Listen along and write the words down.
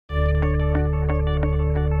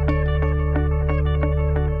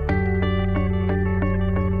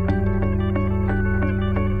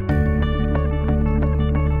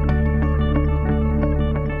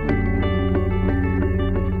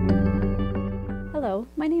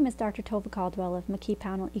my name is Dr. Tova Caldwell of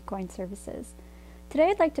McKee-Pownall Equine Services.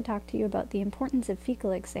 Today I'd like to talk to you about the importance of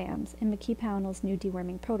fecal exams in McKee-Pownall's new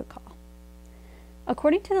deworming protocol.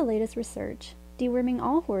 According to the latest research, deworming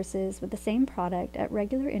all horses with the same product at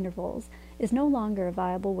regular intervals is no longer a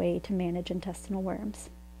viable way to manage intestinal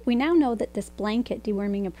worms. We now know that this blanket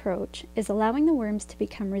deworming approach is allowing the worms to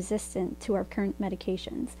become resistant to our current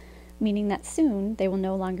medications, meaning that soon they will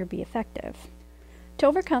no longer be effective. To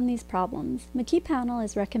overcome these problems, McKee-Pownall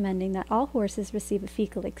is recommending that all horses receive a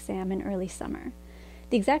fecal exam in early summer.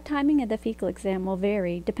 The exact timing of the fecal exam will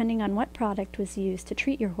vary depending on what product was used to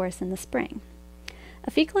treat your horse in the spring. A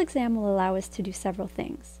fecal exam will allow us to do several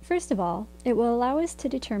things. First of all, it will allow us to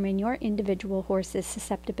determine your individual horse's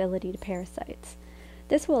susceptibility to parasites.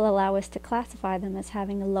 This will allow us to classify them as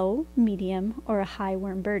having a low, medium, or a high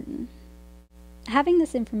worm burden. Having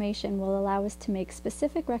this information will allow us to make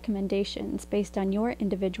specific recommendations based on your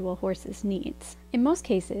individual horse's needs. In most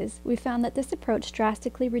cases, we found that this approach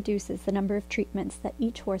drastically reduces the number of treatments that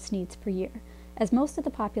each horse needs per year, as most of the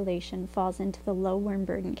population falls into the low worm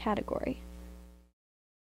burden category.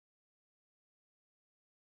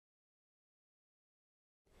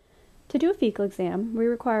 To do a fecal exam, we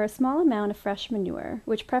require a small amount of fresh manure,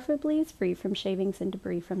 which preferably is free from shavings and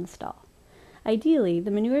debris from the stall. Ideally,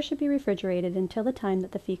 the manure should be refrigerated until the time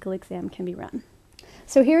that the fecal exam can be run.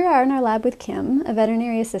 So here we are in our lab with Kim, a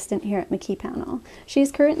veterinary assistant here at McKee-Pownall. She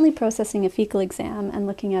is currently processing a fecal exam and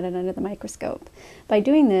looking at it under the microscope. By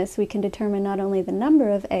doing this, we can determine not only the number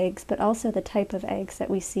of eggs, but also the type of eggs that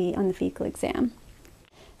we see on the fecal exam.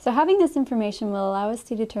 So having this information will allow us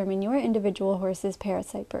to determine your individual horse's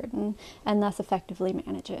parasite burden and thus effectively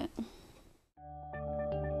manage it.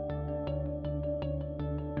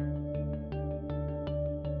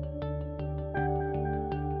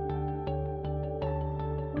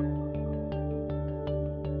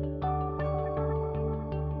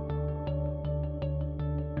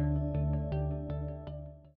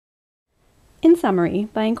 In summary,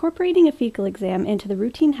 by incorporating a fecal exam into the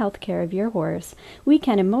routine health care of your horse, we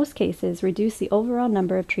can in most cases reduce the overall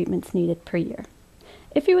number of treatments needed per year.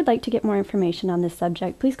 If you would like to get more information on this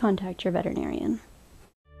subject, please contact your veterinarian.